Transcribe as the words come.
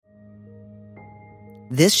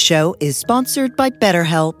This show is sponsored by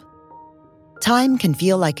BetterHelp. Time can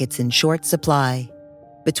feel like it's in short supply.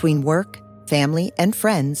 Between work, family, and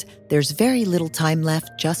friends, there's very little time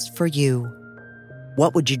left just for you.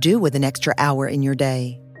 What would you do with an extra hour in your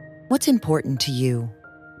day? What's important to you?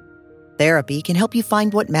 Therapy can help you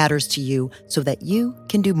find what matters to you so that you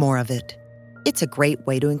can do more of it. It's a great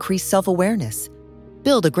way to increase self-awareness,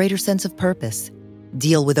 build a greater sense of purpose,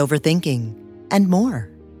 deal with overthinking, and more.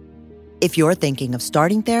 If you're thinking of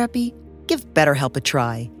starting therapy, give BetterHelp a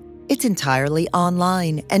try. It's entirely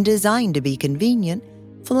online and designed to be convenient,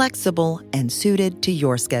 flexible, and suited to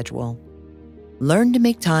your schedule. Learn to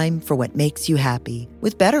make time for what makes you happy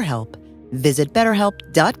with BetterHelp. Visit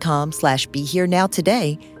BetterHelp.com/BeHereNow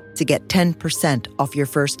today to get 10% off your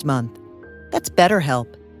first month. That's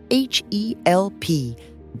BetterHelp,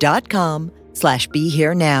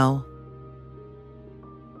 HELP.com/BeHereNow.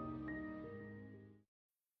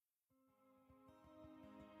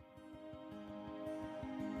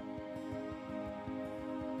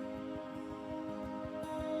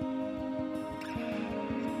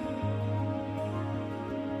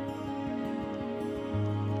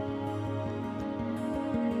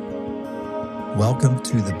 Welcome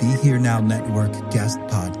to the Be Here Now Network guest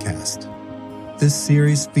podcast. This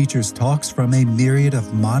series features talks from a myriad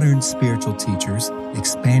of modern spiritual teachers,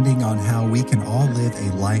 expanding on how we can all live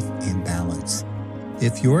a life in balance.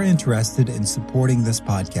 If you're interested in supporting this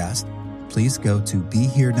podcast, please go to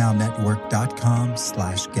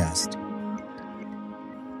BeHereNowNetwork.com/guest.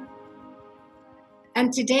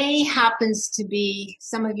 And today happens to be,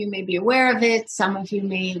 some of you may be aware of it, some of you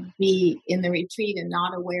may be in the retreat and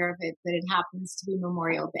not aware of it, but it happens to be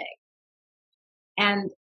Memorial Day.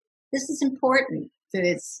 And this is important that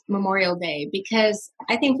it's Memorial Day, because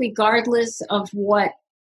I think regardless of what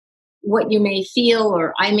you may feel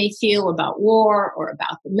or I may feel about war or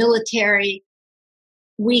about the military,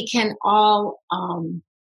 we can all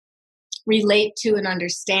relate to and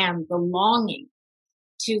understand the longing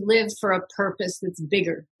to live for a purpose that's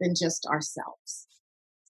bigger than just ourselves.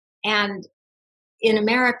 And in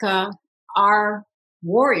America, our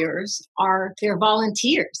warriors they're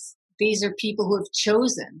volunteers. These are people who have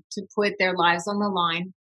chosen to put their lives on the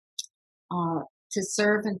line to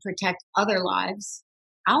serve and protect other lives,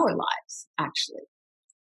 our lives, actually.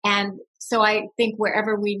 And so I think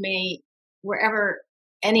wherever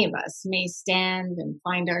any of us may stand and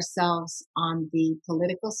find ourselves on the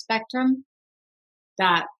political spectrum,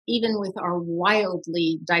 that even with our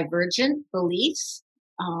wildly divergent beliefs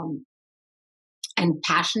and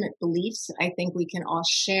passionate beliefs, I think we can all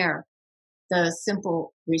share the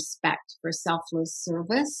simple respect for selfless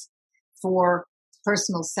service, for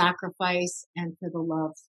personal sacrifice, and for the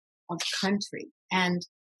love of country. And,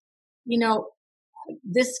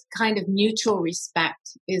 this kind of mutual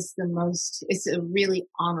respect is it's a really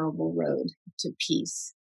honorable road to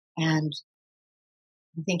peace. And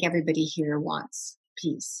I think everybody here wants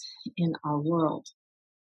peace in our world.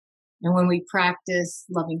 And when we practice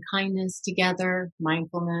loving kindness together,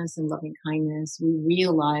 mindfulness and loving kindness, we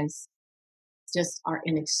realize just our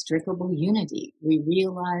inextricable unity. We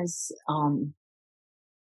realize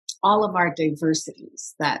all of our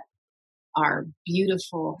diversities, that our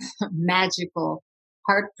beautiful, magical,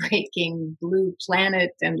 heartbreaking blue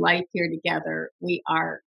planet and life here together, we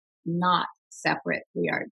are not separate. We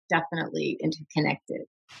are definitely interconnected.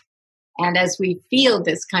 And as we feel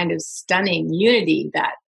this kind of stunning unity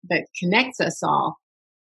that connects us all,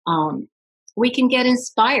 we can get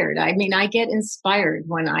inspired. I mean, I get inspired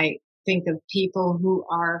when I think of people who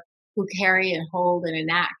carry and hold and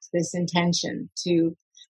enact this intention to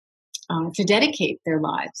dedicate their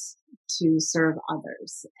lives to serve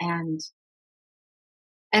others and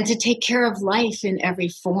to take care of life in every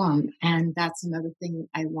form. And that's another thing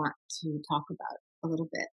I want to talk about a little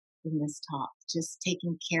bit in this talk, just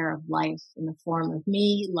taking care of life in the form of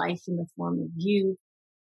me, life in the form of you,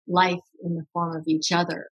 life in the form of each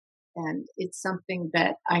other. And it's something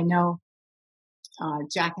that I know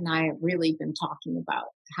Jack and I have really been talking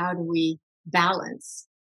about. How do we balance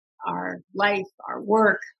our life, our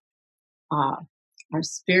work, our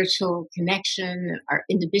spiritual connection, our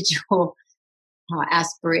individual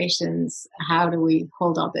aspirations? How do we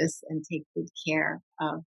hold all this and take good care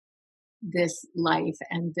of this life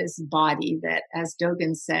and this body that, as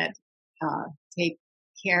Dogen said, take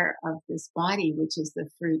care of this body, which is the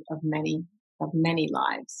fruit of many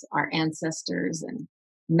lives, our ancestors and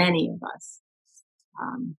many of us.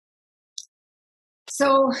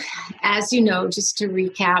 So, as you know, just to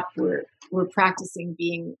recap, we're practicing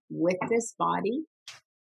being with this body.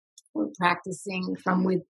 We're practicing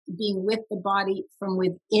being with the body from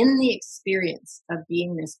within the experience of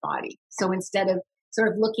being this body. So instead of sort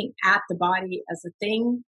of looking at the body as a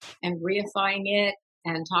thing and reifying it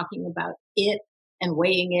and talking about it and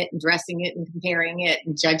weighing it and dressing it and comparing it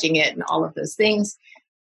and judging it and all of those things.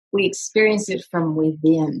 We experience it from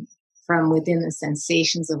within the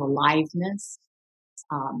sensations of aliveness,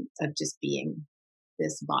 of just being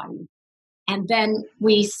this body. And then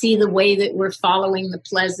we see the way that we're following the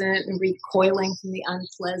pleasant and recoiling from the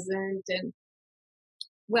unpleasant, and,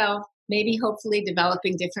 well, maybe hopefully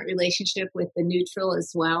developing different relationship with the neutral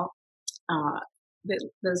as well.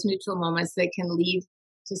 Those neutral moments that can lead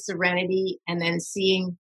to serenity, and then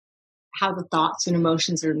seeing how the thoughts and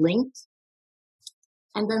emotions are linked.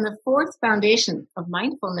 And then the fourth foundation of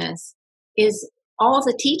mindfulness is all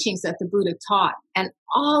the teachings that the Buddha taught, and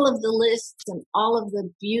all of the lists and all of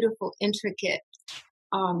the beautiful, intricate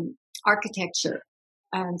architecture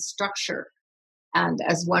and structure. And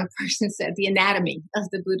as one person said, the anatomy of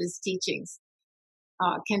the Buddha's teachings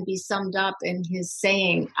can be summed up in his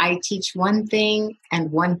saying, I teach one thing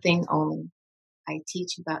and one thing only. I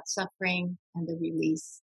teach about suffering and the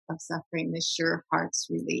release of suffering, the sure heart's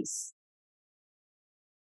release.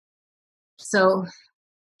 So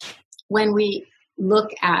when we look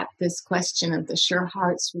at this question of the sure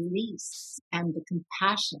heart's release and the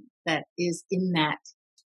compassion that is in that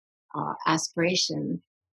aspiration,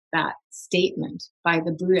 that statement by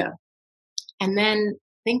the Buddha, and then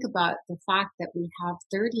think about the fact that we have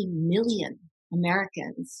 30 million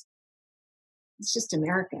Americans, it's just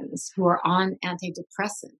Americans, who are on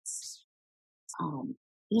antidepressants.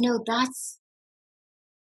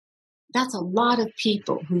 That's a lot of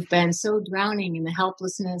people who've been so drowning in the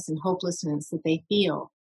helplessness and hopelessness that they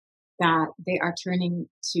feel, that they are turning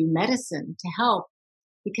to medicine to help,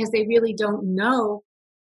 because they really don't know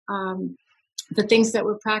the things that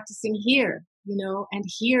we're practicing here, and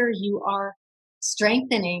here you are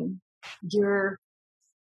strengthening you're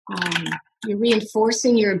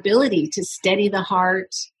reinforcing your ability to steady the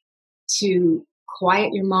heart, to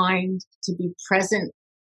quiet your mind, to be present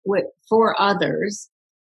for others,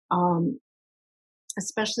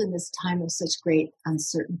 especially in this time of such great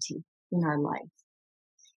uncertainty in our life.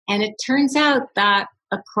 And it turns out that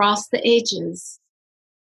across the ages,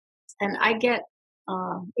 and I get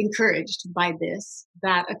encouraged by this,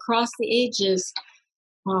 that across the ages,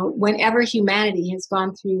 whenever humanity has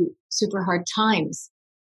gone through super hard times,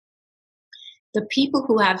 the people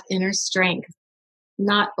who have inner strength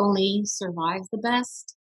not only survive the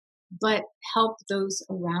best, but help those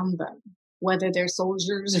around them, whether they're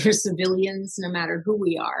soldiers or civilians, no matter who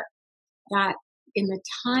we are. That in the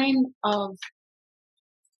time of,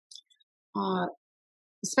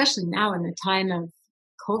 especially now in the time of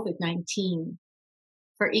COVID-19,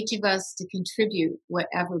 for each of us to contribute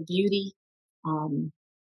whatever beauty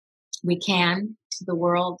we can to the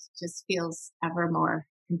world just feels ever more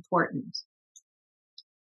important.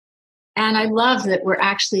 And I love that we're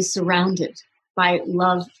actually surrounded by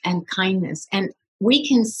love and kindness. And we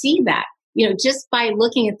can see that, just by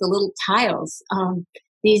looking at the little tiles,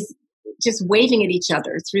 these just waving at each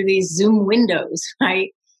other through these Zoom windows,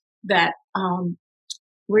 right? That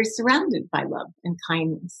we're surrounded by love and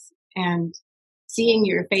kindness, and seeing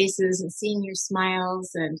your faces and seeing your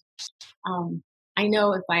smiles. And I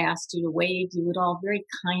know if I asked you to wave, you would all very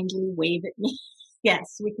kindly wave at me.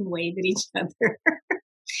 Yes, we can wave at each other.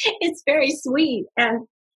 It's very sweet. And,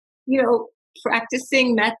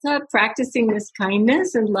 practicing metta, practicing this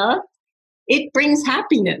kindness and love, it brings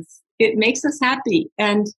happiness. It makes us happy.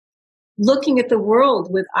 And looking at the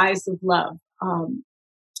world with eyes of love,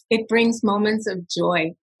 it brings moments of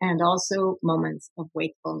joy and also moments of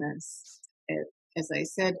wakefulness. As I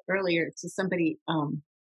said earlier to somebody, can't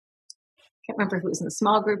remember if it was in a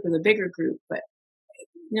small group or the bigger group, but,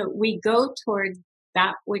 we go toward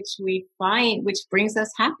that which we find, which brings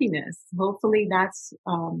us happiness. Hopefully that's,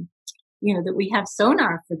 that we have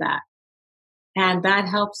sonar for that. And that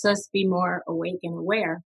helps us be more awake and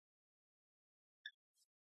aware.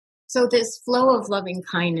 So this flow of loving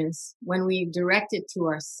kindness, when we direct it to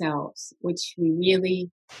ourselves, which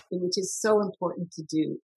is so important to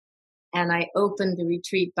do. And I opened the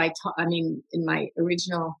retreat by, in my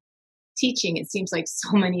original teaching, it seems like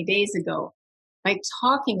so many days ago, by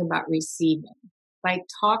talking about receiving, by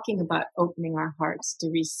talking about opening our hearts to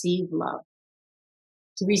receive love,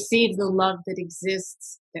 to receive the love that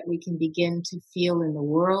exists, that we can begin to feel in the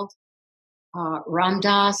world. Ram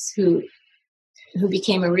Dass, who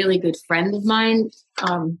became a really good friend of mine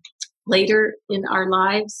later in our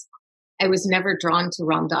lives. I was never drawn to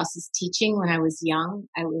Ram Dass's teaching when I was young.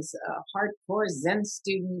 I was a hardcore Zen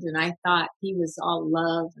student, and I thought he was all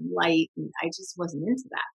love and light, and I just wasn't into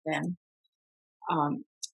that then.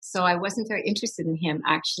 So I wasn't very interested in him,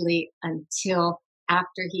 actually, until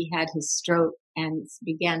after he had his stroke and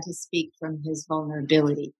began to speak from his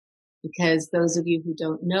vulnerability. Because those of you who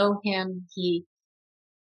don't know him, he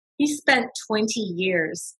spent 20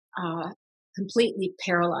 years completely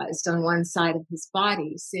paralyzed on one side of his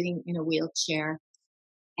body, sitting in a wheelchair.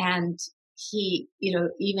 And he,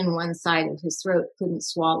 even one side of his throat couldn't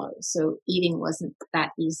swallow. So eating wasn't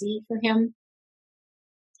that easy for him.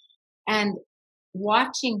 And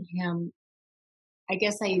watching him, I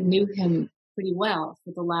guess I knew him pretty well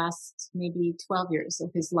for the last maybe 12 years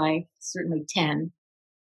of his life, certainly 10.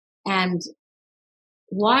 And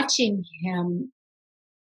watching him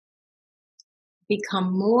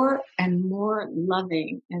become more and more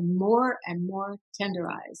loving and more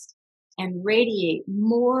tenderized and radiate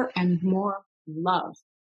more and more love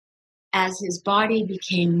as his body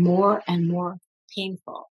became more and more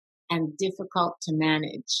painful and difficult to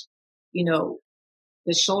manage.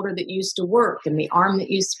 The shoulder that used to work and the arm that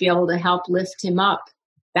used to be able to help lift him up,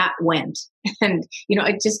 that went. And,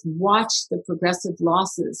 I just watched the progressive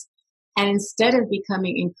losses. And instead of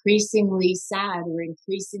becoming increasingly sad or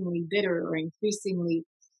increasingly bitter or increasingly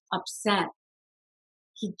upset,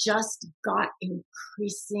 he just got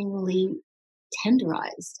increasingly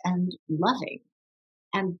tenderized and loving.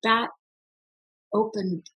 And that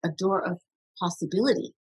opened a door of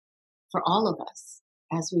possibility for all of us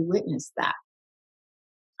as we witnessed that.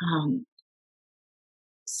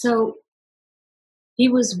 So he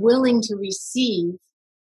was willing to receive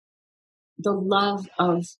the love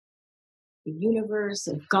of the universe,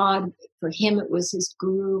 of God. For him, it was his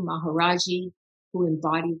guru, Maharaji, who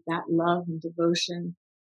embodied that love and devotion.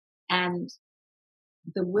 And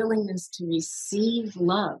the willingness to receive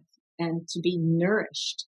love and to be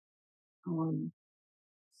nourished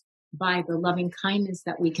by the loving kindness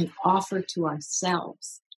that we can offer to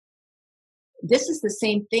ourselves. This is the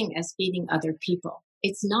same thing as feeding other people.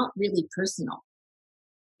 It's not really personal.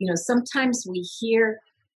 Sometimes we hear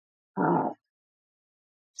the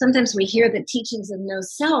teachings of no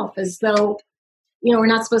self as though, we're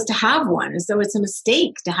not supposed to have one, as though it's a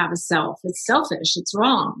mistake to have a self. It's selfish. It's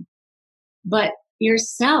wrong. But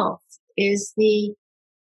yourself is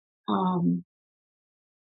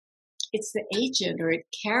it's the agent, or it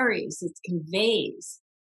carries, it conveys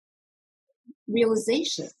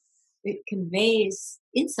realization. It conveys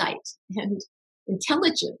insight and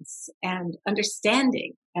intelligence and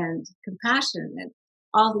understanding and compassion and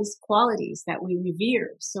all these qualities that we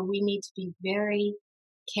revere. So we need to be very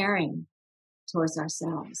caring towards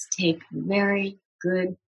ourselves, take very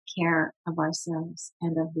good care of ourselves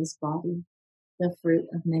and of this body, the fruit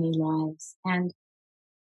of many lives. And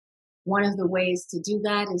one of the ways to do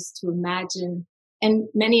that is to imagine, and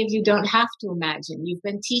many of you don't have to imagine. You've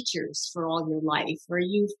been teachers for all your life, or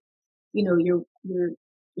you're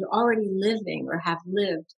already living or have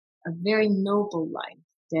lived a very noble life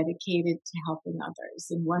dedicated to helping others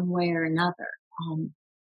in one way or another.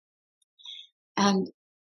 And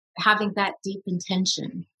having that deep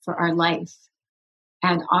intention for our life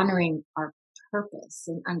and honoring our purpose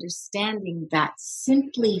and understanding that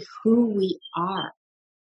simply who we are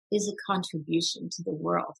is a contribution to the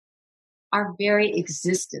world. Our very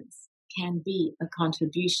existence can be a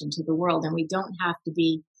contribution to the world, and we don't have to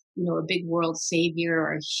be, a big world savior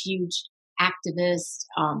or a huge activist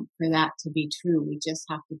for that to be true. We just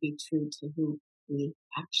have to be true to who we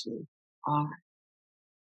actually are.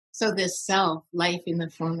 So this self, life in the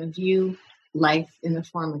form of you, life in the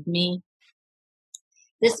form of me,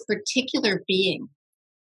 this particular being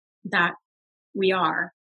that we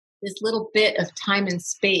are, this little bit of time and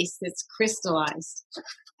space that's crystallized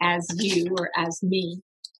as you or as me.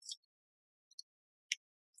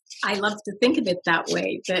 I love to think of it that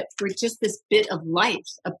way, that we're just this bit of life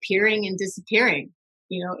appearing and disappearing,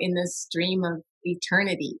 in this stream of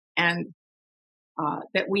eternity. And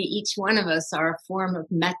that we, each one of us, are a form of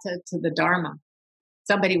metta to the Dharma.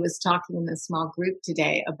 Somebody was talking in a small group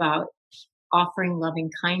today about offering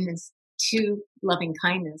loving kindness,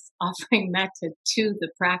 offering metta to the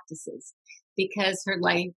practices, because her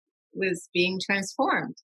life was being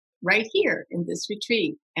transformed right here in this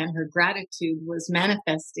retreat, and her gratitude was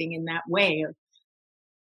manifesting in that way of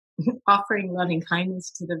offering loving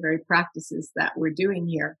kindness to the very practices that we're doing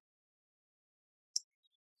here.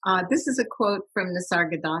 This is a quote from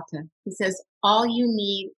Nisargadatta. He says, "All you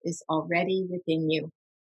need is already within you.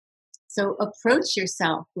 So approach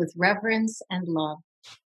yourself with reverence and love.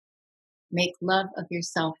 Make love of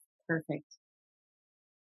yourself perfect."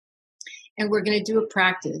 And we're going to do a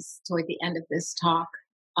practice toward the end of this talk,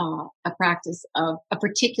 a practice of a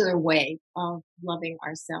particular way of loving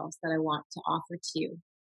ourselves that I want to offer to you.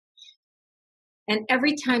 And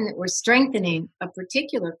every time that we're strengthening a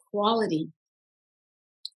particular quality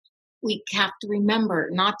we have to remember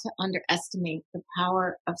not to underestimate the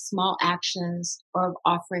power of small actions or of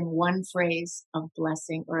offering one phrase of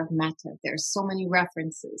blessing or of metta. There are so many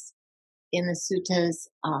references in the suttas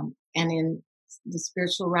and in the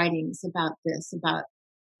spiritual writings about this, about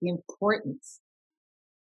the importance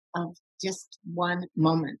of just one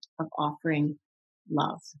moment of offering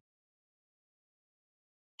love.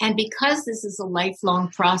 And because this is a lifelong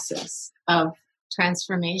process of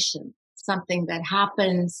transformation, something that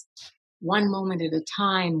happens one moment at a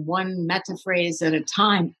time, one metta phrase at a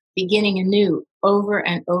time, beginning anew over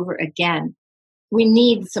and over again, we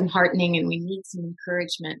need some heartening and we need some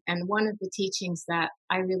encouragement. And one of the teachings that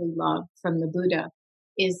I really love from the Buddha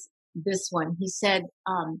is this one. He said,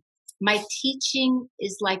 my teaching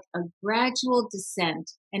is like a gradual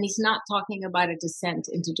descent. And he's not talking about a descent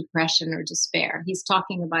into depression or despair. He's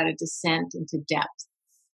talking about a descent into depth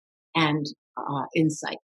and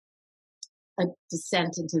insight, a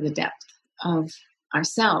descent into the depth of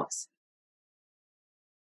ourselves.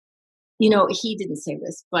 You know, he didn't say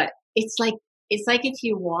this, but it's like if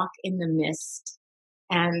you walk in the mist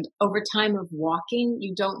and over time of walking,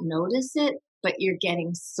 you don't notice it, but you're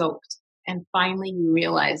getting soaked. And finally you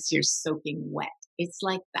realize you're soaking wet. It's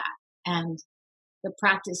like that. And the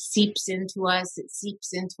practice seeps into us. It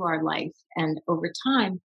seeps into our life. And over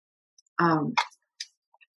time,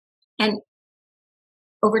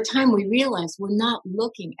 we realize we're not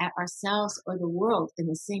looking at ourselves or the world in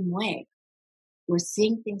the same way. We're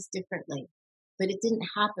seeing things differently, but it didn't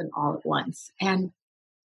happen all at once. And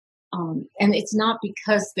it's not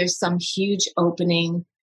because there's some huge opening.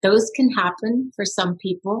 Those can happen for some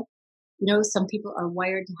people. You know, some people are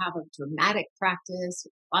wired to have a dramatic practice,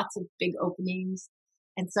 lots of big openings.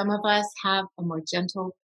 And some of us have a more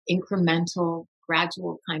gentle, incremental,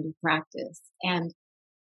 gradual kind of practice. And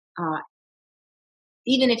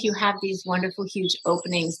even if you have these wonderful, huge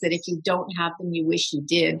openings that if you don't have them, you wish you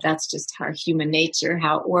did, that's just our human nature,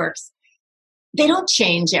 how it works. They don't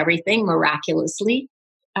change everything miraculously.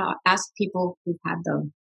 Ask people who've had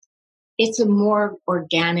them. It's a more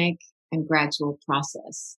organic and gradual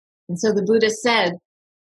process. And so the Buddha said,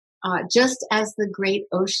 just as the great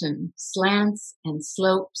ocean slants and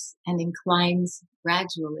slopes and inclines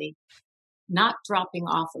gradually, not dropping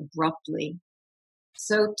off abruptly,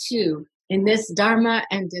 so too, in this dharma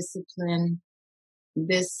and discipline,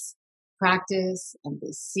 this practice and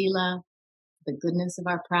this sila, the goodness of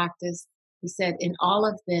our practice, he said, in all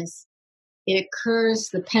of this, it occurs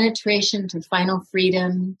the penetration to final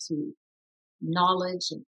freedom, to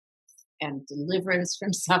knowledge and deliverance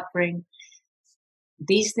from suffering.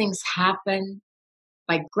 These things happen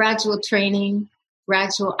by gradual training,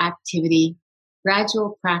 gradual activity,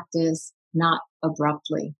 gradual practice, not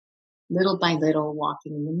abruptly. Little by little,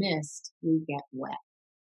 walking in the mist, we get wet.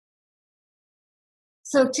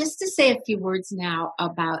 So just to say a few words now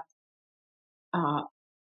about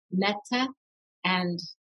metta and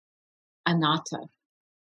anatta,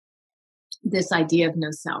 this idea of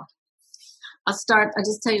no self. I'll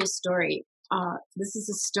just tell you a story. This is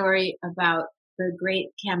a story about the great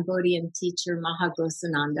Cambodian teacher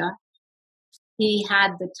Mahaghosananda. He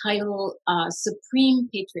had the title Supreme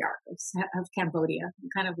Patriarch of Cambodia,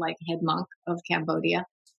 kind of like head monk of Cambodia.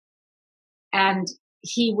 And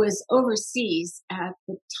he was overseas at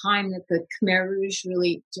the time that the Khmer Rouge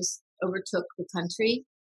really just overtook the country.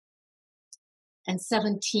 And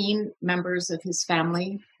 17 members of his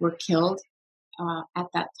family were killed at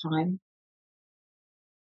that time.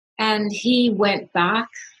 And he went back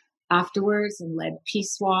afterwards and led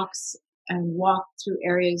peace walks and walked through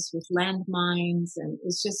areas with landmines and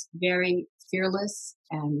was just very fearless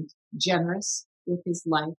and generous with his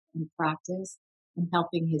life and practice and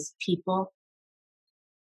helping his people.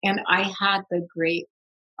 And I had the great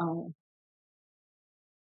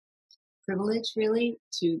privilege, really,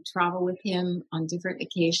 to travel with him on different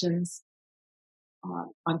occasions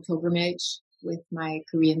on pilgrimage with my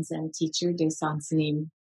Korean Zen teacher, Daesan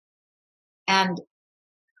Sanim. And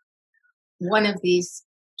one of these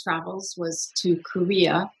travels was to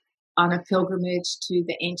Korea on a pilgrimage to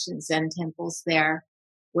the ancient Zen temples there,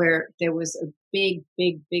 where there was a big,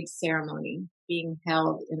 big, big ceremony being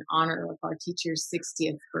held in honor of our teacher's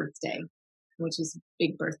 60th birthday, which is a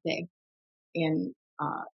big birthday in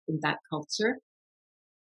that culture.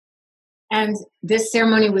 And this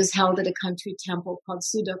ceremony was held at a country temple called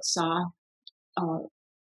Sudoksa.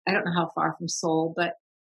 I don't know how far from Seoul, but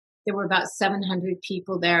there were about 700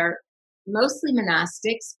 people there, mostly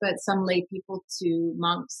monastics, but some lay people too,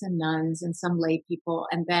 monks and nuns, and some lay people,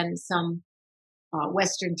 and then some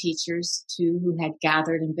Western teachers too, who had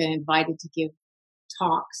gathered and been invited to give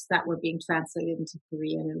talks that were being translated into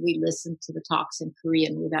Korean, and we listened to the talks in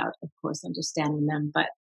Korean without, of course, understanding them, but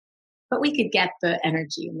we could get the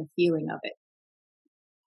energy and the feeling of it.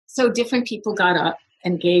 So different people got up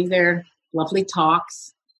and gave their lovely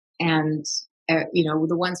talks, and the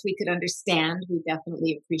ones we could understand, we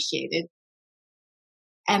definitely appreciated.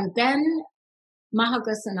 And then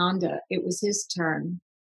Mahagasananda, it was his turn,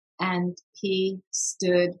 and he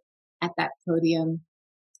stood at that podium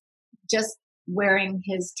just wearing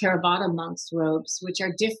his Theravada monk's robes, which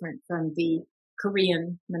are different from the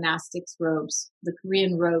Korean monastics' robes. The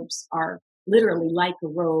Korean robes are literally like a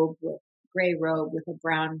robe, with gray robe with a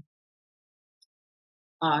brown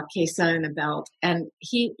kesa and a belt.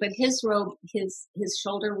 But his robe, his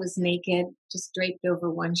shoulder was naked, just draped over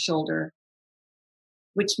one shoulder,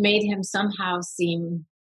 which made him somehow seem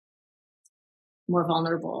more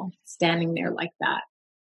vulnerable, standing there like that.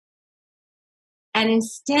 And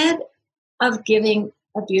instead of giving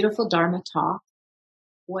a beautiful Dharma talk,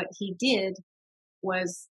 what he did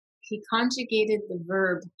was he conjugated the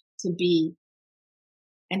verb to be,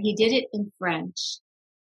 and he did it in French,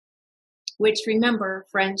 which, remember,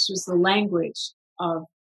 French was the language of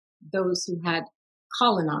those who had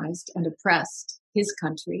colonized and oppressed his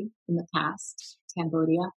country in the past,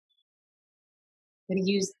 Cambodia. But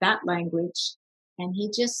he used that language, and he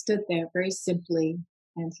just stood there very simply,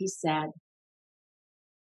 and he said,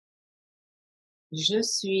 Je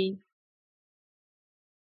suis,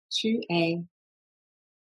 tu es,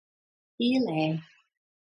 il est,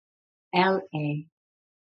 elle est,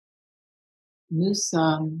 nous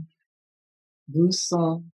sommes, vous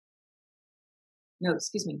sont, no,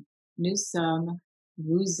 excuse me, nous sommes,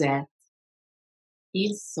 vous êtes,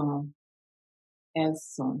 ils sont, elles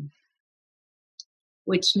sont,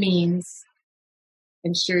 which means,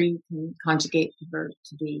 I'm sure you can conjugate the verb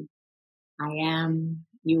to be, I am,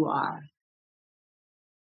 you are.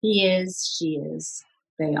 He is, she is,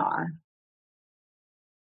 they are.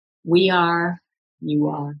 We are, you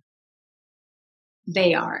are.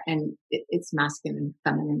 They are, and it's masculine and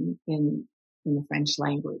feminine in the French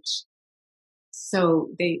language. So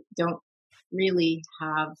they don't really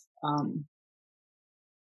have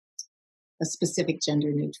a specific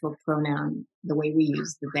gender neutral pronoun the way we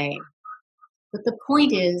use the they. But the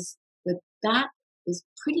point is that is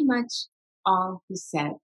pretty much all he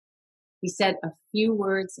said. He said a few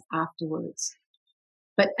words afterwards.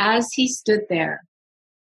 But as he stood there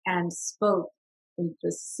and spoke in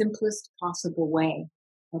the simplest possible way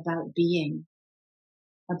about being,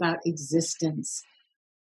 about existence,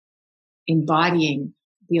 embodying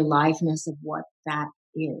the aliveness of what that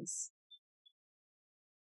is,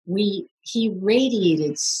 he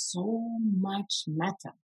radiated so much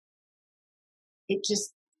metta. It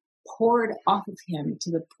just poured off of him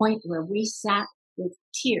to the point where we sat with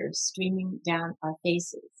tears streaming down our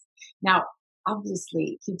faces. Now,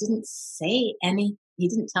 obviously, he didn't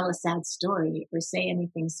tell a sad story or say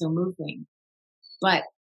anything so moving, but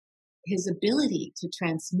his ability to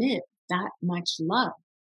transmit that much love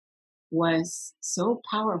was so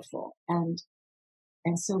powerful and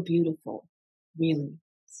so beautiful, really,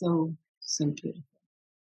 so beautiful.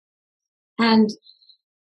 And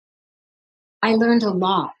I learned a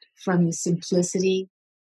lot from the simplicity,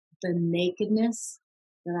 the nakedness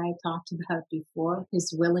that I talked about before,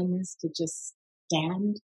 his willingness to just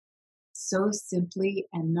stand so simply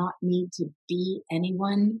and not need to be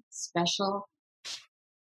anyone special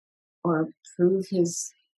or prove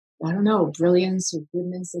his, brilliance or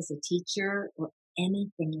goodness as a teacher or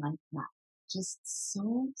anything like that. Just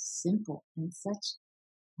so simple and such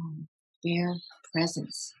bare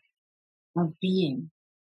presence of being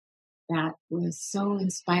that was so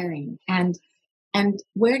inspiring. And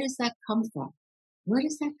where does that come from? Where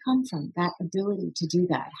does that come from, that ability to do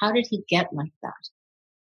that? How did he get like that?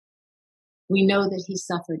 We know that he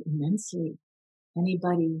suffered immensely.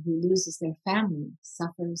 Anybody who loses their family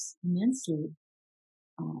suffers immensely.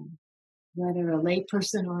 Whether a lay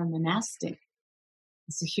person or a monastic,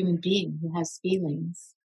 it's a human being who has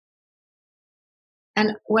feelings.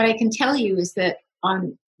 And what I can tell you is that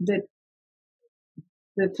on the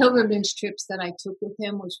pilgrimage trips that I took with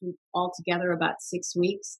him, which were altogether about 6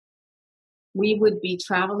 weeks, we would be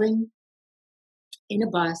traveling in a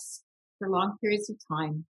bus for long periods of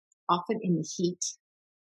time, often in the heat.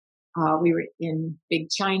 We were in Big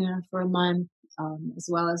China for a month, as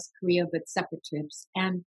well as Korea, but separate trips.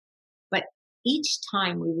 But each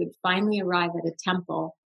time we would finally arrive at a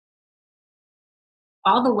temple,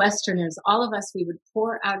 all the Westerners, all of us, we would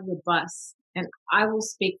pour out of the bus. And I will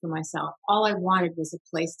speak for myself. All I wanted was a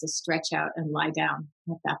place to stretch out and lie down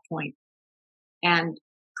at that point, and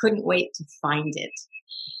couldn't wait to find it.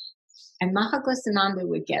 And Mahakosananda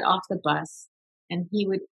would get off the bus and he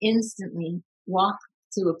would instantly walk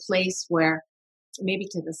to a place where, maybe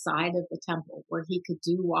to the side of the temple, where he could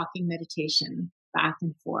do walking meditation back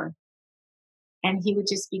and forth. And he would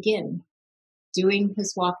just begin doing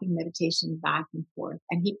his walking meditation back and forth.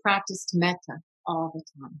 And he practiced metta all the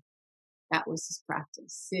time. That was his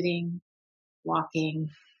practice. Sitting,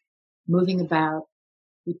 walking, moving about.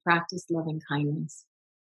 He practiced loving kindness.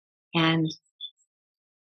 And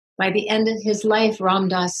by the end of his life, Ram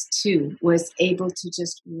Dass too was able to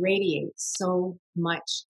just radiate so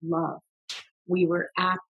much love. We were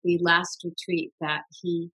at the last retreat that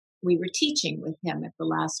we were teaching with him at the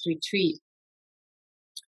last retreat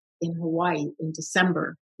in Hawaii in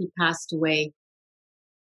December. He passed away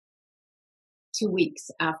 2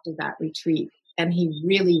 weeks after that retreat, and he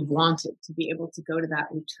really wanted to be able to go to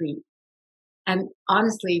that retreat. And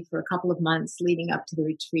honestly, for a couple of months leading up to the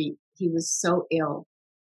retreat, he was so ill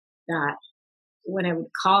that when I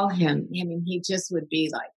would call him, I mean, he just would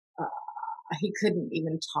be like, he couldn't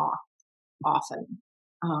even talk often.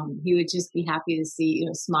 He would just be happy to see,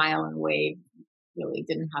 smile and wave. Really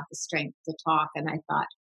didn't have the strength to talk. And I thought,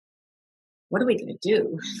 what are we going to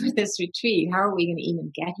do for this retreat? How are we going to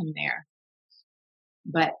even get him there?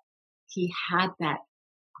 But he had that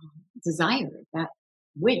desire, that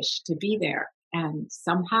wish to be there. And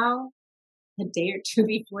somehow, a day or two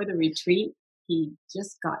before the retreat, he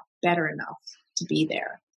just got better enough to be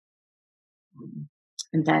there.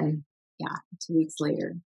 And then, 2 weeks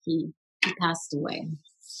later, he passed away.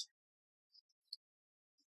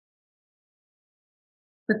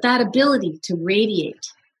 But that ability to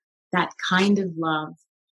radiate that kind of love,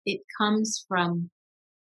 it comes from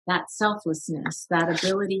that selflessness, that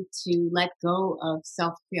ability to let go of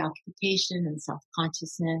self-preoccupation and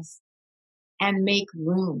self-consciousness and make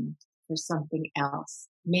room for something else,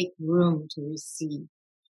 make room to receive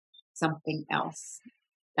something else,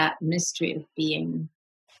 that mystery of being,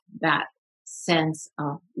 that sense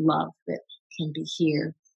of love that can be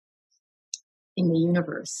here in the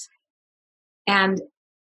universe. And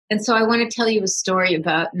so I want to tell you a story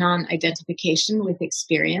about non-identification with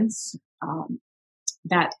experience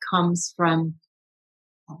that comes from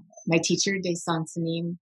my teacher, Desant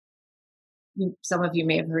Sanim. Some of you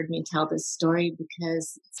may have heard me tell this story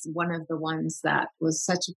because it's one of the ones that was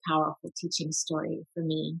such a powerful teaching story for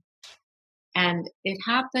me. And it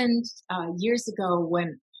happened years ago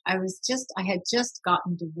when I had just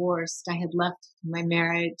gotten divorced. I had left my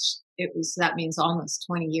marriage. That means almost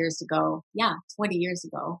 20 years ago. Yeah, 20 years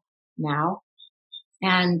ago now.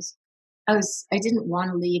 And I didn't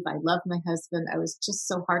want to leave. I loved my husband. I was just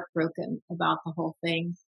so heartbroken about the whole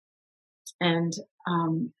thing. And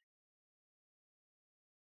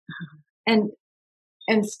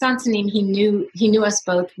Stansanim, he knew us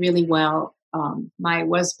both really well. My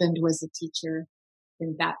husband was a teacher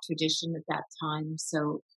in that tradition at that time,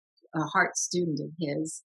 so a heart student of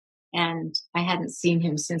his. And I hadn't seen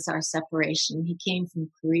him since our separation. He came from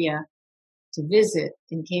Korea to visit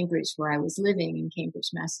in Cambridge, where I was living in Cambridge,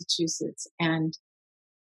 Massachusetts. And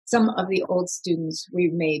some of the old students we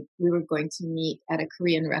were going to meet at a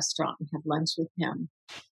Korean restaurant and have lunch with him.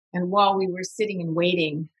 And while we were sitting and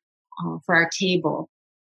waiting for our table,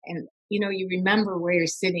 and you remember where you're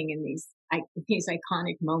sitting in these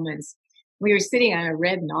iconic moments. We were sitting on a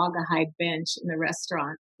red Naugahyde bench in the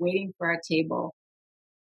restaurant waiting for our table.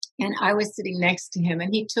 And I was sitting next to him,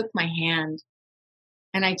 and he took my hand,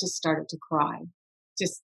 and I just started to cry,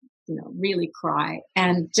 just, really cry.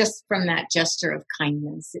 And just from that gesture of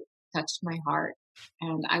kindness, it touched my heart,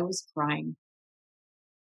 and I was crying.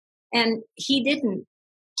 And he didn't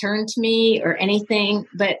turn to me or anything,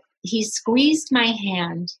 but he squeezed my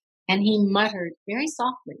hand and he muttered very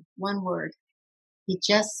softly one word. He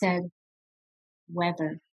just said,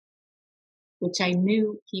 weather, which I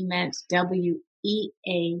knew he meant WEATHER.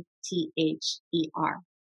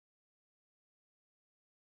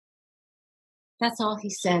 That's all he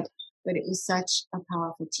said, but it was such a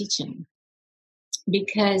powerful teaching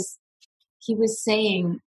because he was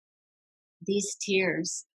saying these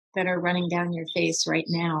tears that are running down your face right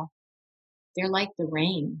now, they're like the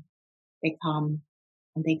rain. They come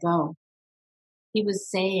and they go. He was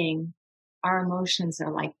saying our emotions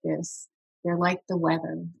are like this. They're like the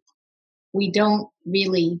weather. We don't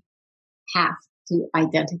really have to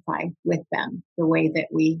identify with them the way that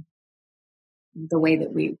we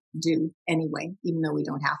do anyway, even though we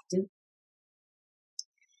don't have to.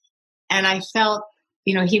 And I felt,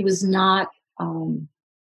 he was not a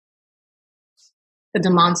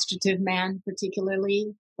demonstrative man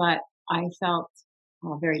particularly, but I felt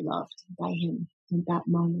very loved by him in that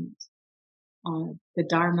moment. The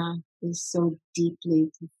Dharma is so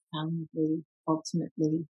deeply, profoundly,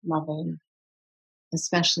 ultimately loving,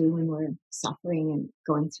 especially when we're suffering and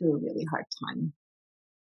going through a really hard time.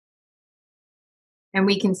 And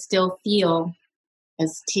we can still feel,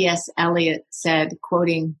 as T.S. Eliot said,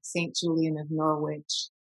 quoting St. Julian of Norwich,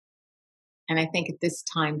 and I think at this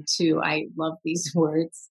time too, I love these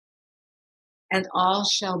words, and all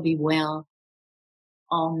shall be well,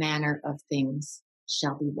 all manner of things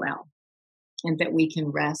shall be well. And that we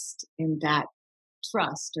can rest in that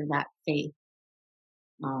trust or that faith,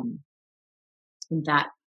 in that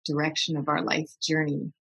direction of our life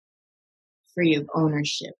journey, free of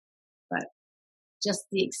ownership. But just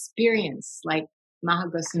the experience, like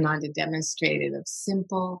Mahagosananda demonstrated, of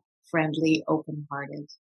simple, friendly, open-hearted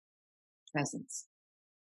presence.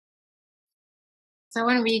 So I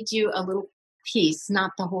want to read you a little piece,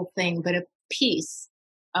 not the whole thing, but a piece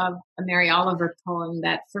of a Mary Oliver poem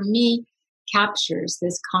that for me captures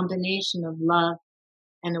this combination of love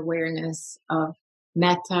and awareness, of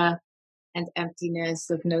metta and emptiness,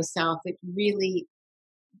 of no self. It really,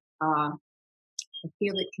 I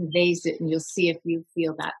feel it conveys it, and you'll see if you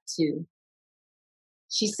feel that too.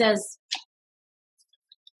 She says,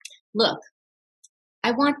 look,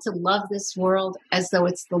 I want to love this world as though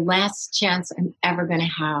it's the last chance I'm ever going to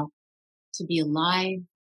have to be alive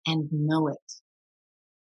and know it.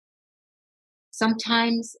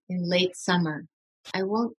 Sometimes in late summer, I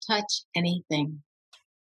won't touch anything.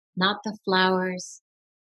 Not the flowers,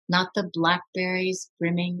 not the blackberries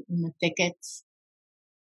brimming in the thickets.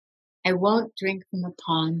 I won't drink from the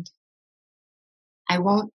pond. I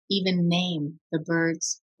won't even name the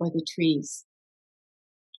birds or the trees.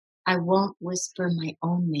 I won't whisper my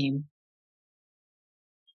own name.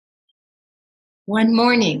 One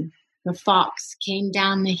morning, the fox came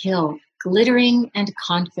down the hill, glittering and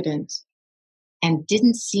confident, and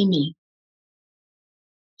didn't see me.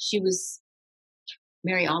 She was,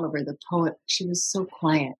 Mary Oliver, the poet, she was so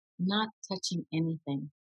quiet, not touching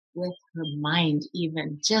anything, with her mind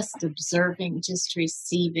even, just observing, just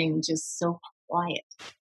receiving, just so quiet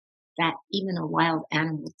that even a wild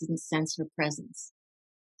animal didn't sense her presence.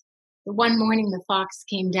 But one morning the fox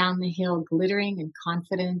came down the hill, glittering and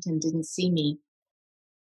confident, and didn't see me.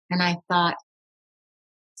 And I thought,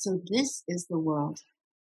 so this is the world.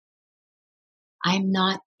 I'm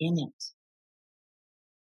not in it.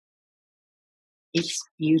 It's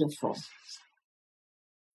beautiful.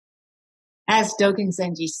 As Dogen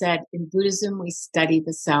Zenji said, in Buddhism, we study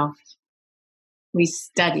the self. We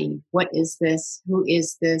study, what is this? Who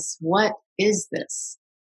is this? What is this?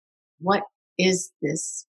 What is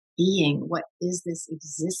this being? What is this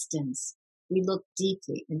existence? We look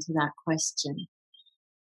deeply into that question.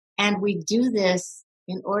 And we do this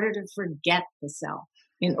in order to forget the self,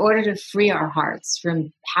 in order to free our hearts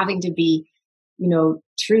from having to be,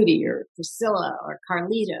 Trudy or Priscilla or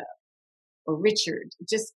Carlita or Richard,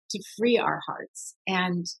 just to free our hearts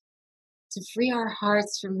and to free our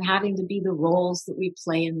hearts from having to be the roles that we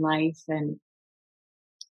play in life and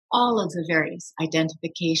all of the various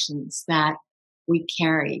identifications that we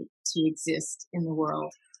carry to exist in the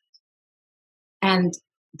world. And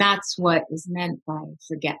that's what is meant by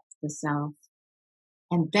forget the self.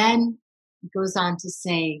 And then it goes on to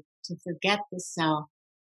say, to forget the self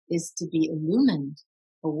is to be illumined,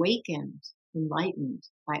 awakened, enlightened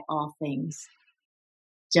by all things,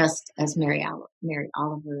 just as Mary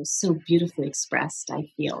Oliver is so beautifully expressed, I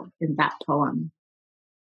feel, in that poem.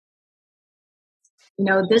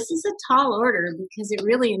 This is a tall order because it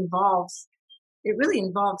really involves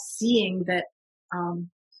seeing that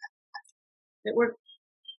that we're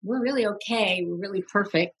really okay, we're really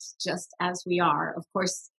perfect just as we are. Of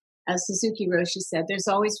course, as Suzuki Roshi said, there's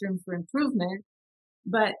always room for improvement,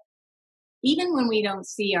 but even when we don't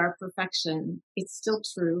see our perfection, it's still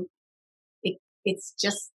true. It's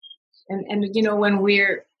just, and when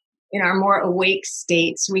we're in our more awake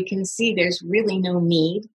states, we can see there's really no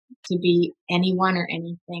need to be anyone or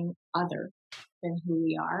anything other than who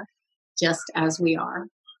we are, just as we are.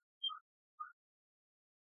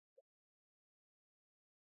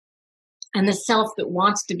 And the self that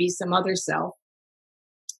wants to be some other self,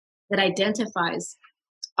 that identifies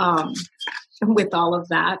with all of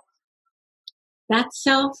that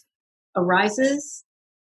self arises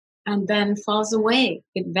and then falls away.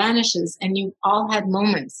 It vanishes. And you all had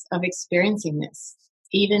moments of experiencing this,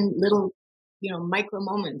 even little, micro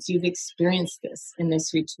moments. You've experienced this in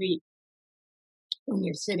this retreat when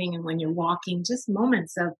you're sitting and when you're walking, just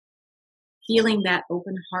moments of feeling that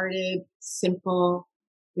open-hearted, simple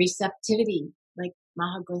receptivity, like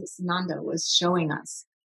Mahagosananda was showing us.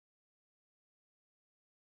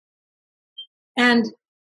 And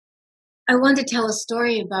I wanted to tell a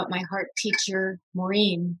story about my heart teacher,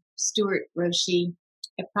 Maureen Stewart Roshi.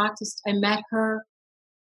 I met her,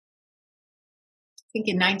 I think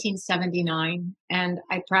in 1979, and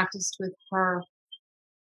I practiced with her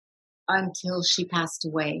until she passed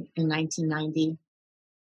away in 1990.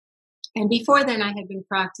 And before then, I had been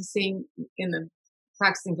practicing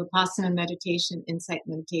Vipassana meditation, insight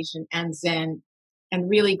meditation, and Zen, and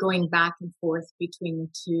really going back and forth between the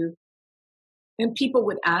two. And people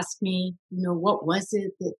would ask me, what was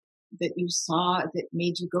it that you saw that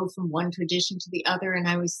made you go from one tradition to the other? And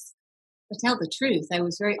to tell the truth, I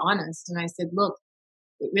was very honest. And I said, look,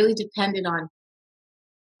 it really depended on,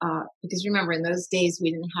 because remember, in those days,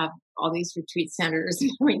 we didn't have all these retreat centers and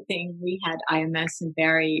everything. We had IMS in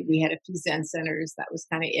Barrie. We had a few Zen centers. That was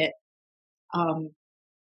kind of it.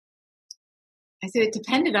 I said it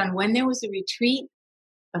depended on when there was a retreat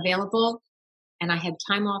available and I had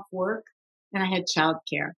time off work and I had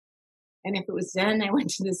childcare. And if it was Zen, I went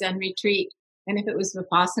to the Zen retreat. And if it was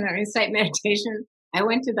Vipassana or insight meditation, I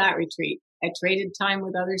went to that retreat. I traded time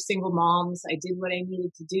with other single moms. I did what I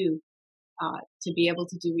needed to do to be able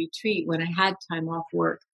to do retreat when I had time off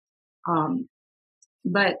work.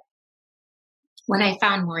 But when I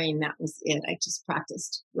found Maureen, that was it. I just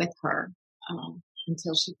practiced with her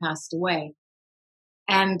until she passed away.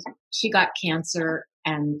 And she got cancer.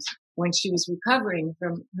 And when she was recovering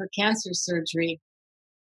from her cancer surgery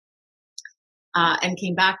and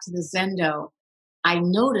came back to the Zendo, I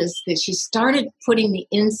noticed that she started putting the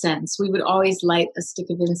incense. We would always light a stick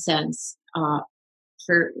of incense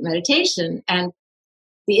for meditation. And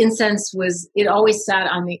the incense it always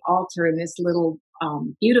sat on the altar in this little,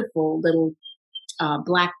 beautiful little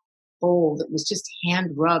black bowl that was just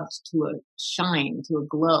hand rubbed to a shine, to a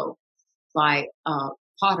glow by a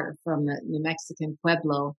potter from the New Mexican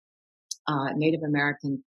Pueblo, Native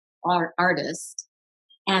American artist.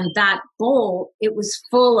 And that bowl, it was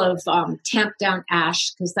full of tamped down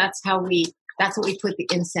ash, because that's what we put the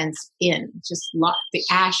incense in. Just the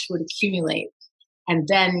ash would accumulate. And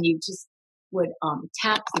then you just would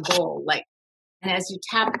tap the bowl, and as you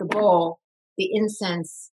tap the bowl, the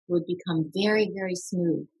incense would become very, very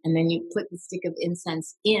smooth. And then you put the stick of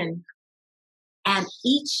incense in, and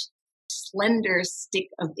each slender stick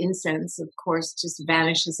of incense, of course, just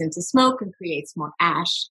vanishes into smoke and creates more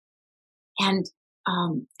ash. And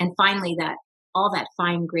finally, all that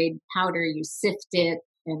fine grade powder, you sift it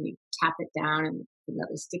and you tap it down and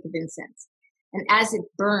another stick of incense. And as it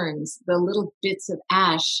burns, the little bits of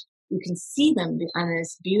ash, you can see them on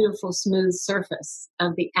this beautiful, smooth surface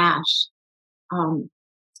of the ash.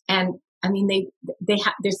 And I mean,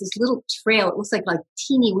 there's this little trail. It looks like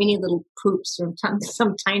teeny weeny little poops from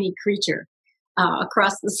some tiny creature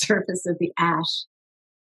across the surface of the ash.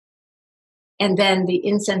 And then the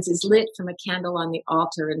incense is lit from a candle on the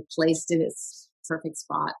altar and placed in its perfect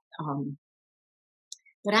spot.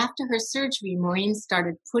 But after her surgery, Maureen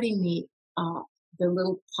started putting the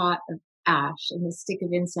little pot of ash and the stick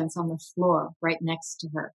of incense on the floor right next to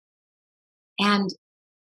her. And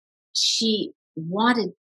she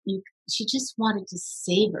just wanted to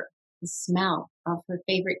savor the smell of her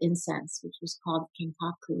favorite incense, which was called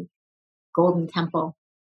Kinkaku, Golden Temple.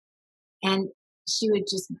 And she would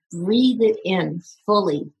just breathe it in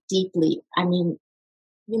fully, deeply. I mean,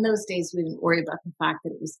 in those days, we didn't worry about the fact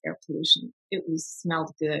that it was air pollution. It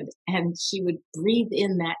smelled good. And she would breathe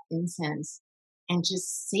in that incense and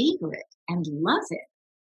just savor it and love it.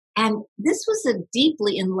 And this was a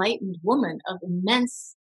deeply enlightened woman of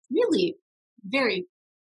immense, really very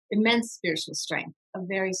immense spiritual strength, a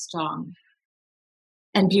very strong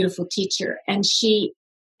and beautiful teacher. And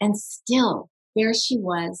still, there she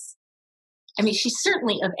was. I mean, she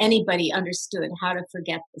certainly, of anybody, understood how to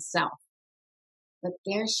forget the self. But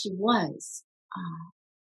there she was,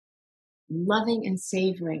 loving and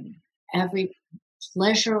savoring every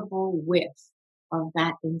pleasurable whiff of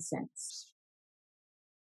that incense.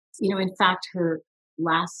 In fact, her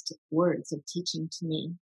last words of teaching to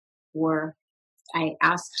me were, I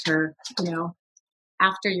asked her,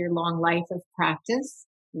 after your long life of practice,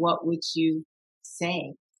 what would you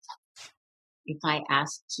say if I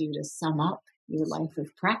asked you to sum up your life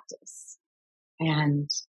of practice? And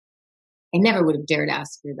I never would have dared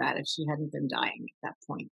ask her that if she hadn't been dying at that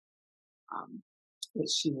point, which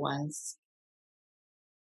she was.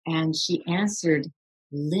 And she answered,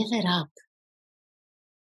 live it up.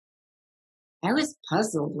 I was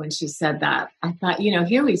puzzled when she said that. I thought,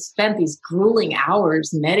 here we spent these grueling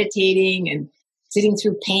hours meditating and sitting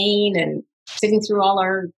through pain and sitting through all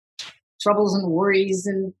our troubles and worries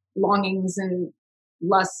and longings and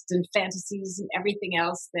lust and fantasies and everything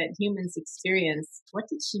else that humans experience. What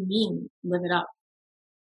did she mean, live it up?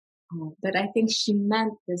 But I think she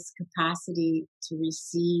meant this capacity to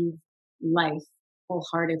receive life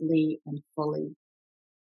wholeheartedly and fully,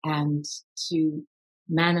 and to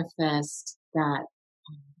manifest that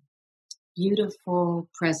beautiful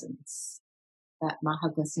presence that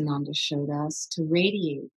Mahagasananda showed us, to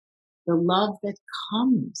radiate the love that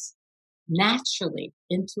comes naturally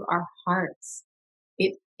into our hearts.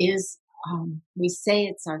 It is, we say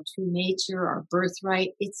it's our true nature, our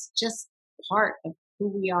birthright. It's just part of who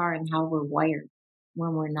we are and how we're wired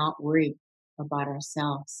when we're not worried about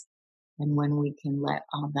ourselves, and when we can let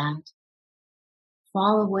all that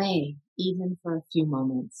fall away, even for a few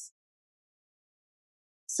moments.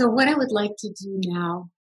 So what I would like to do now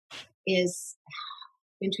is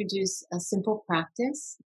introduce a simple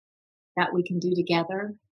practice that we can do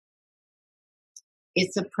together.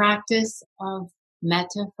 It's a practice of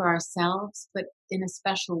metta for ourselves, but in a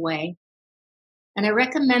special way. And I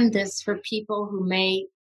recommend this for people who may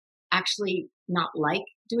actually not like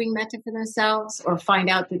doing metta for themselves, or find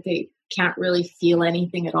out that they can't really feel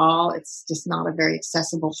anything at all. It's just not a very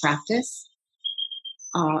accessible practice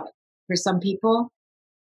for some people.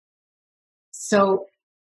 So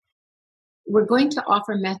we're going to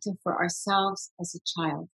offer metta for ourselves as a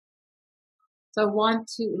child. So I want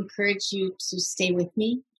to encourage you to stay with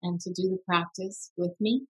me and to do the practice with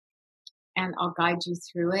me. And I'll guide you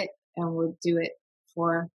through it, and we'll do it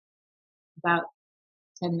for about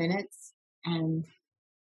 10 minutes. And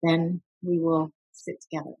then we will sit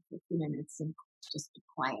together for a few minutes and just be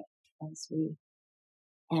quiet as we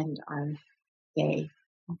end our day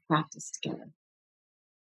of practice together.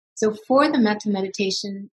 So for the metta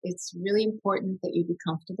meditation, it's really important that you be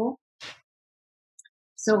comfortable.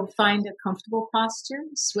 So find a comfortable posture,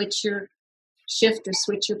 shift or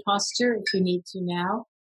switch your posture if you need to now.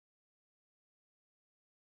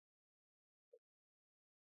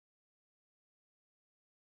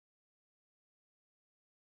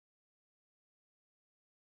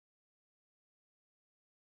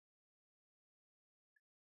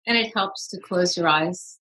 And it helps to close your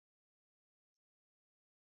eyes.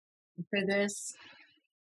 And for this,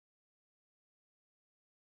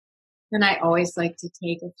 then I always like to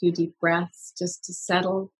take a few deep breaths just to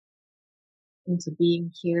settle into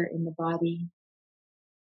being here in the body.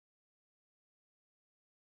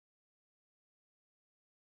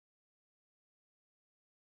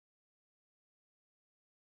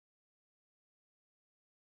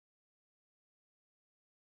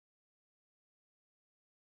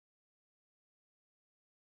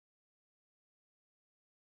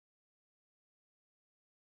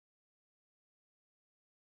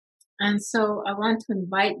 And so I want to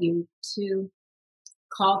invite you to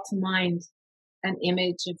call to mind an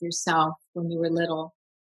image of yourself when you were little.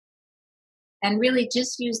 And really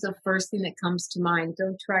just use the first thing that comes to mind.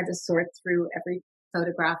 Don't try to sort through every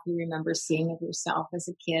photograph you remember seeing of yourself as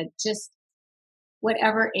a kid. Just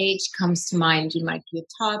whatever age comes to mind. You might be a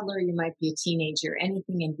toddler, you might be a teenager,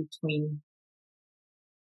 anything in between.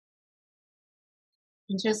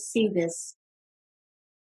 And just see this.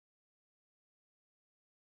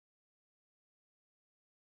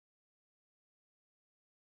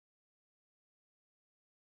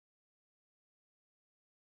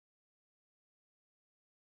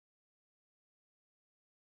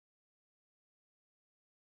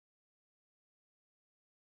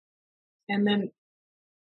 And then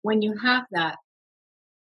when you have that,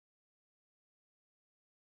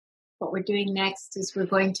 what we're doing next is we're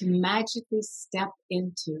going to magically step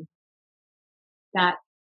into that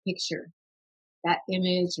picture, that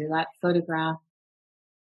image or that photograph.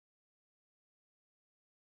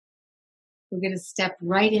 We're going to step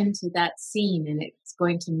right into that scene, and it's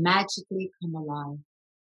going to magically come alive.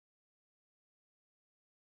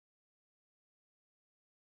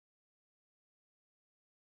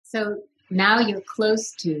 So now you're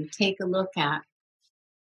close to take a look at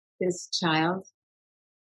this child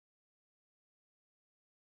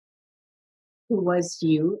who was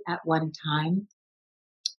you at one time,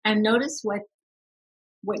 and notice what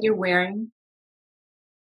you're wearing.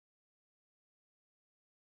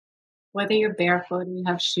 Whether you're barefoot or you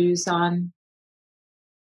have shoes on,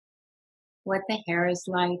 what the hair is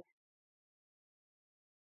like.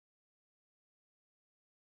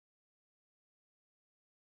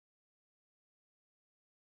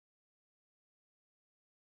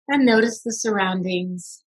 And notice the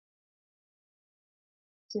surroundings,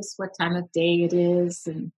 just what time of day it is,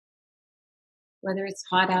 and whether it's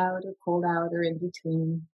hot out or cold out or in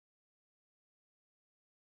between.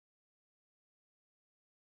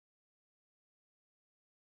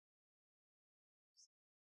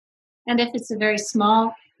 And if it's a very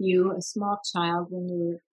small you, a small child, when you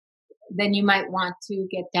were then you might want to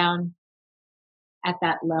get down at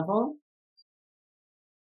that level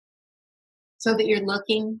so that you're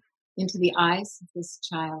looking into the eyes of this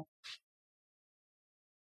child.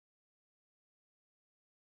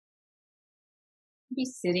 Be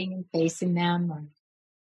sitting and facing them, or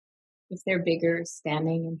if they're bigger,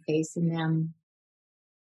 standing and facing them.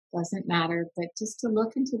 Doesn't matter, but just to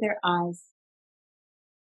look into their eyes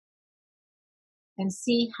and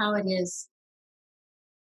see how it is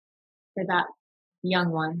for that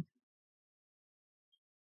young one.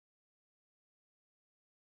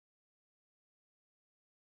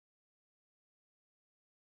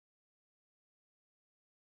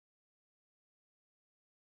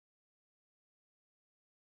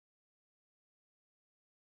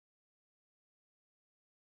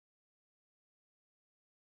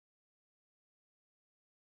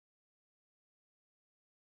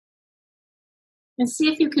 And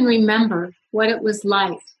see if you can remember what it was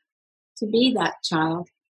like to be that child.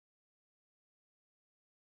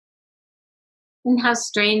 And how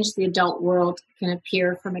strange the adult world can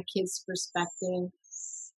appear from a kid's perspective.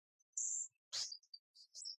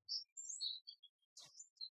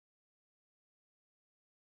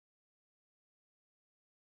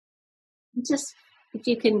 Just if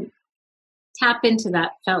you can tap into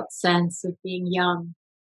that felt sense of being young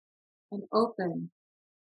and open,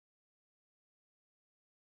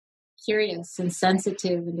 curious and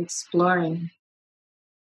sensitive and exploring.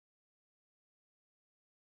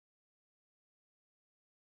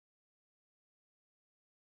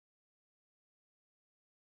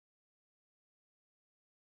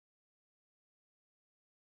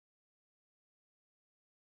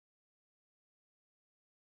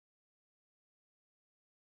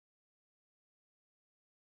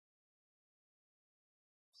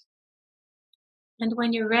 And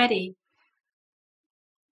when you're ready,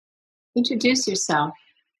 introduce yourself.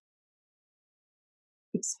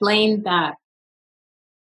 Explain that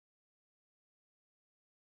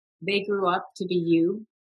they grew up to be you,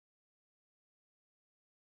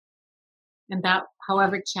 and that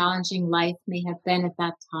however challenging life may have been at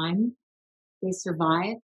that time, they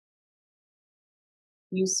survived.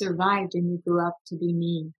 You survived and you grew up to be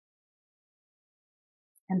me.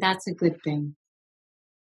 And that's a good thing.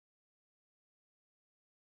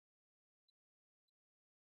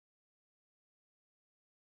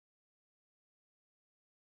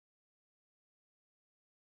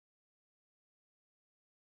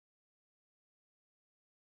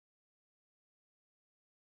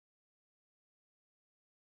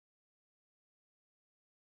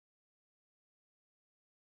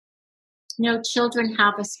 You know, children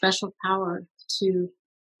have a special power to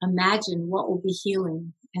imagine what will be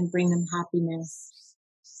healing and bring them happiness.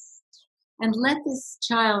 And let this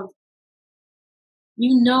child,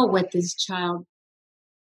 you know what this child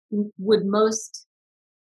would most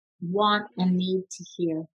want and need to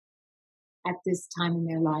hear at this time in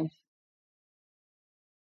their life.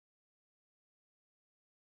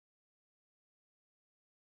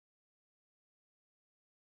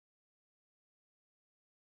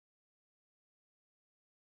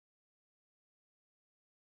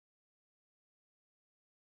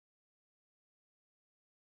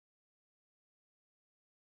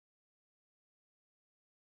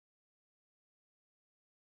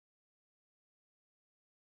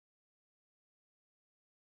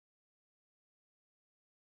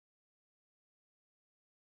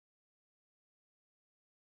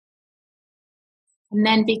 And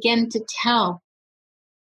then begin to tell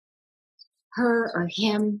her or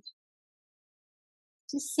him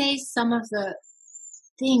to say some of the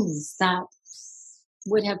things that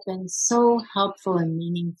would have been so helpful and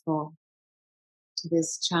meaningful to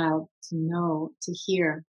this child to know, to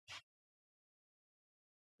hear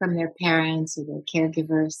from their parents or their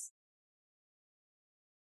caregivers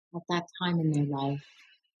at that time in their life.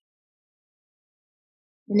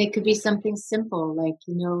 And it could be something simple like,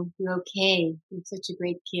 you know, you're okay, you're such a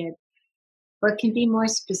great kid. Or it can be more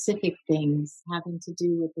specific things having to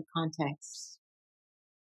do with the context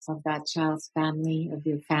of that child's family, of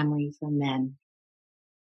your family from then.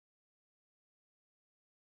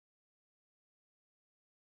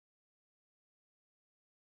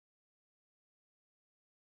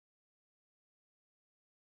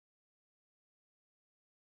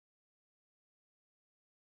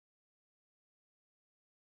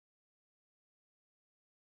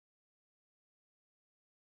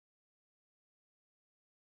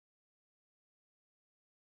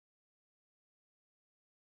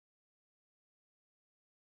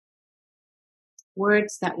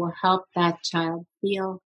 Words that will help that child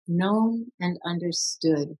feel known and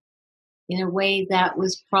understood in a way that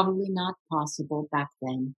was probably not possible back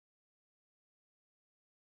then.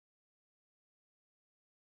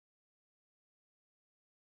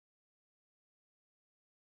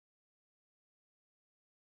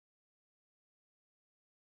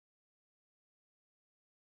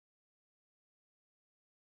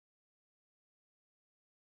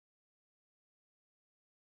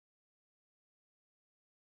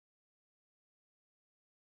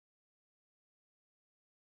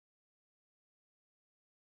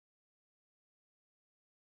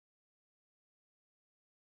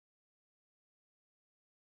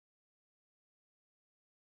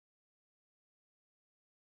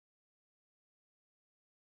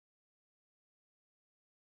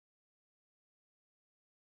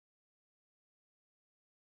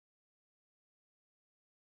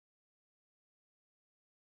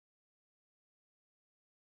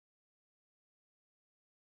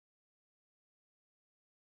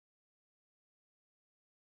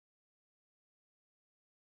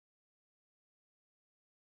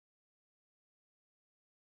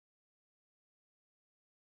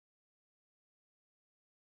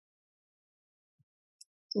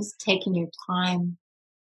 Just taking your time,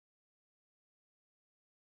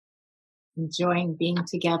 enjoying being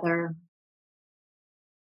together.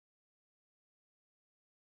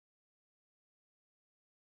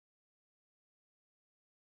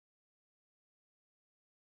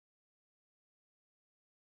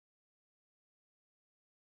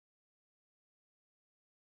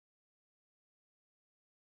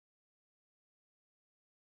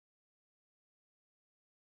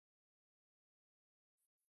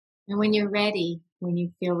 And when you're ready, when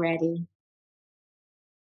you feel ready,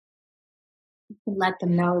 you can let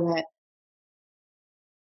them know that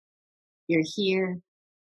you're here,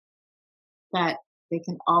 that they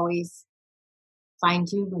can always find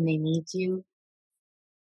you when they need you,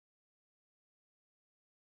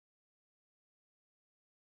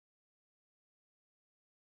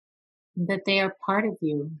 and that they are part of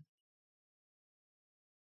you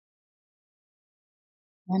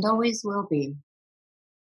and always will be.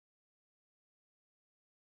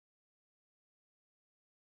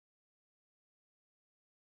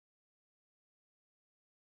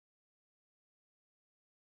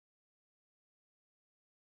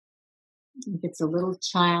 If it's a little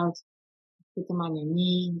child, put them on your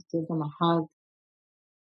knee, give them a hug.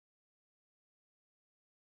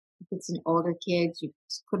 If it's an older kid, you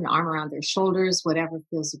just put an arm around their shoulders, whatever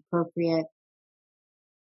feels appropriate.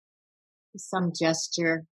 Some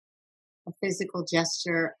gesture, a physical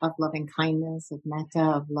gesture of loving kindness, of metta,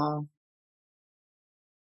 of love.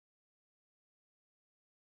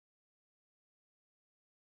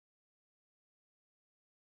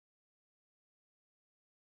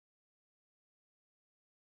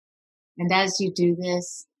 And as you do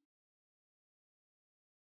this,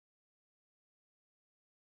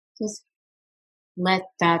 just let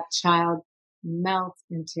that child melt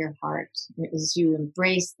into your heart as you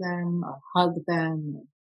embrace them or hug them, or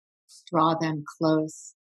draw them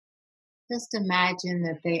close. Just imagine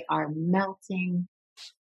that they are melting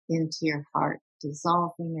into your heart,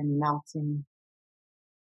 dissolving and melting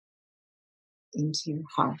into your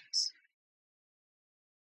heart.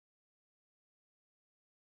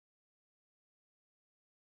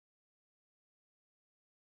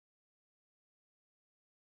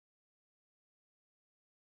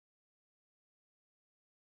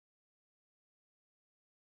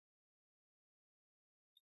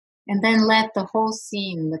 And then let the whole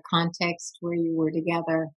scene, the context where you were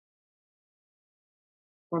together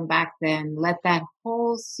from back then, let that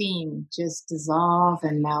whole scene just dissolve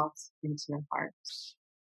and melt into your heart.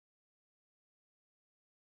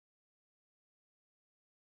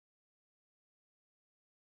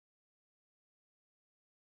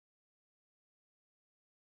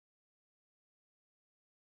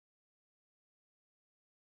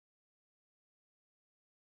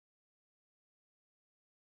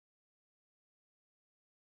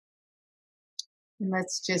 And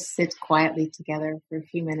let's just sit quietly together for a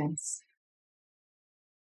few minutes.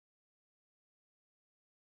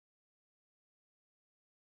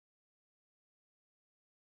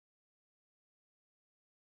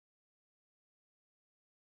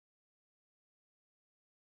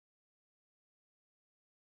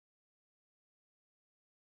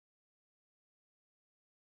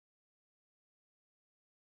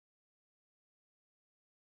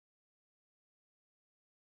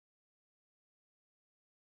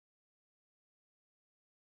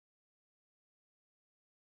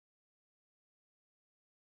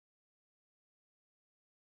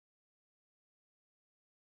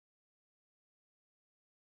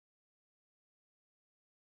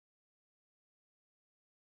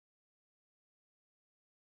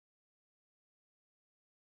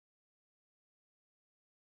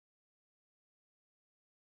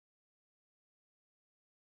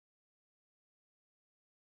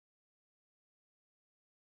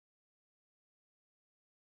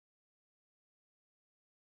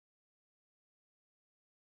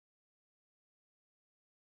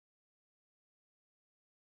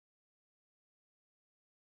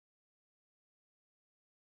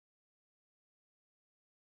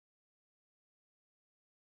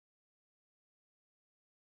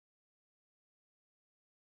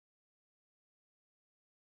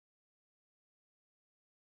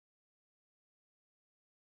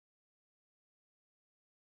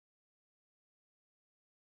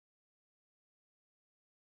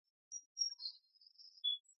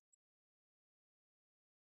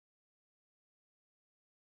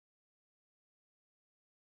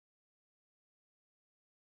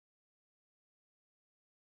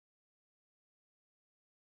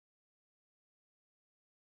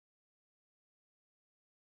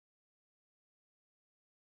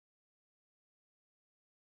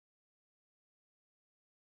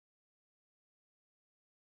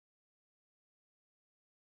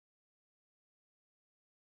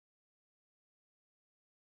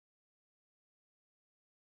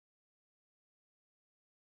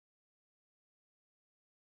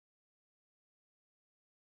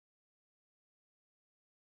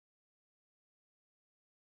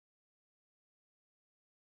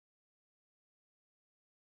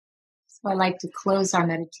 I like to close our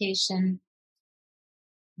meditation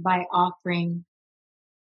by offering,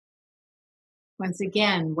 once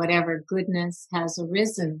again, whatever goodness has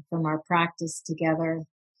arisen from our practice together,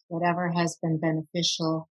 whatever has been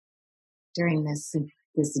beneficial during this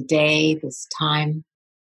day, this time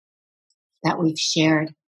that we've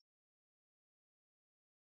shared.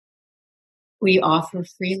 We offer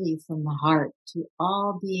freely from the heart to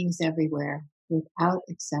all beings everywhere, without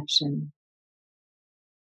exception.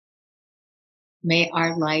 May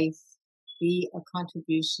our life be a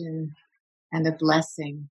contribution and a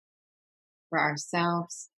blessing for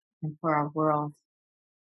ourselves and for our world.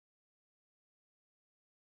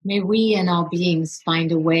 May we and all beings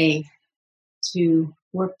find a way to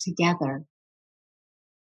work together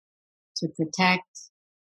to protect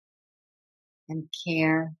and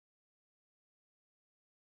care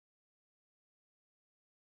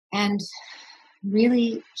and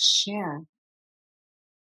really share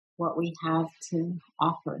what we have to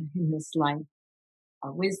offer in this life.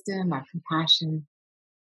 Our wisdom, our compassion,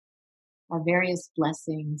 our various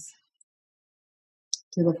blessings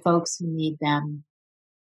to the folks who need them.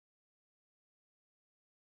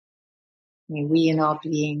 May we and all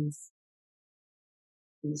beings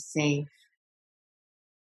be safe,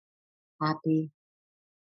 happy,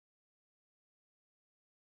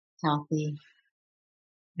 healthy,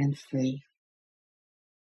 and free.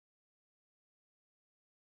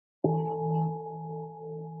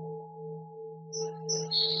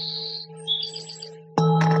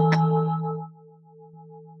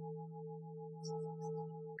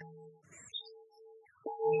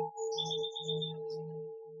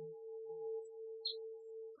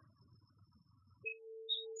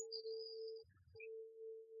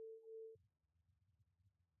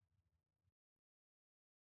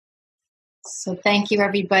 So thank you,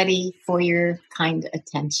 everybody, for your kind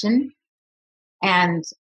attention. And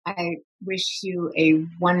I wish you a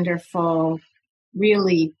wonderful,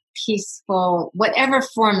 really peaceful, whatever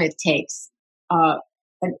form it takes, an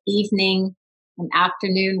evening, an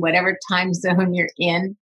afternoon, whatever time zone you're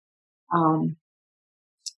in.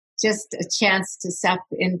 Just a chance to step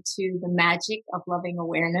into the magic of loving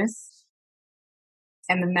awareness.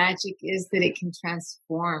 And the magic is that it can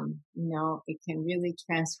transform, it can really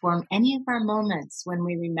transform any of our moments when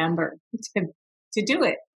we remember to do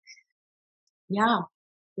it. Yeah,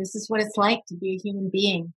 this is what it's like to be a human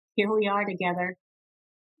being. Here we are together.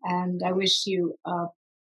 And I wish you a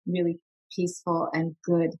really peaceful and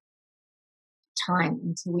good time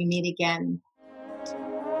until we meet again.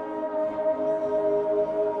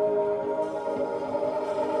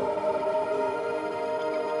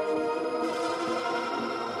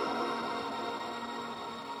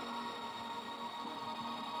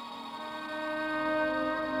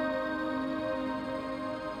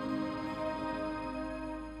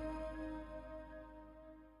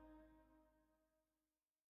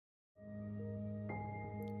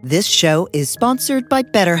 This show is sponsored by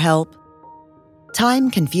BetterHelp. Time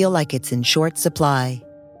can feel like it's in short supply.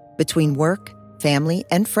 Between work, family,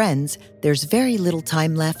 and friends, there's very little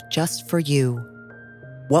time left just for you.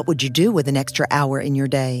 What would you do with an extra hour in your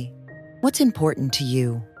day? What's important to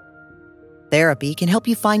you? Therapy can help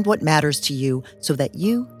you find what matters to you so that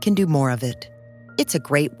you can do more of it. It's a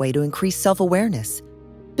great way to increase self-awareness,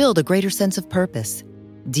 build a greater sense of purpose,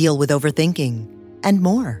 deal with overthinking, and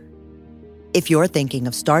more. If you're thinking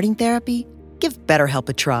of starting therapy, give BetterHelp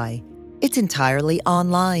a try. It's entirely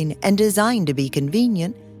online and designed to be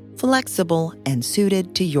convenient, flexible, and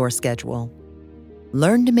suited to your schedule.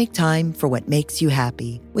 Learn to make time for what makes you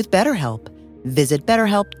happy with BetterHelp. Visit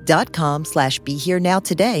BetterHelp.com/BeHereNow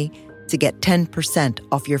today to get 10%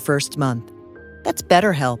 off your first month. That's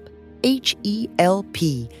BetterHelp,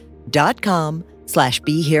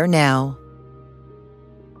 HELP.com/BeHereNow.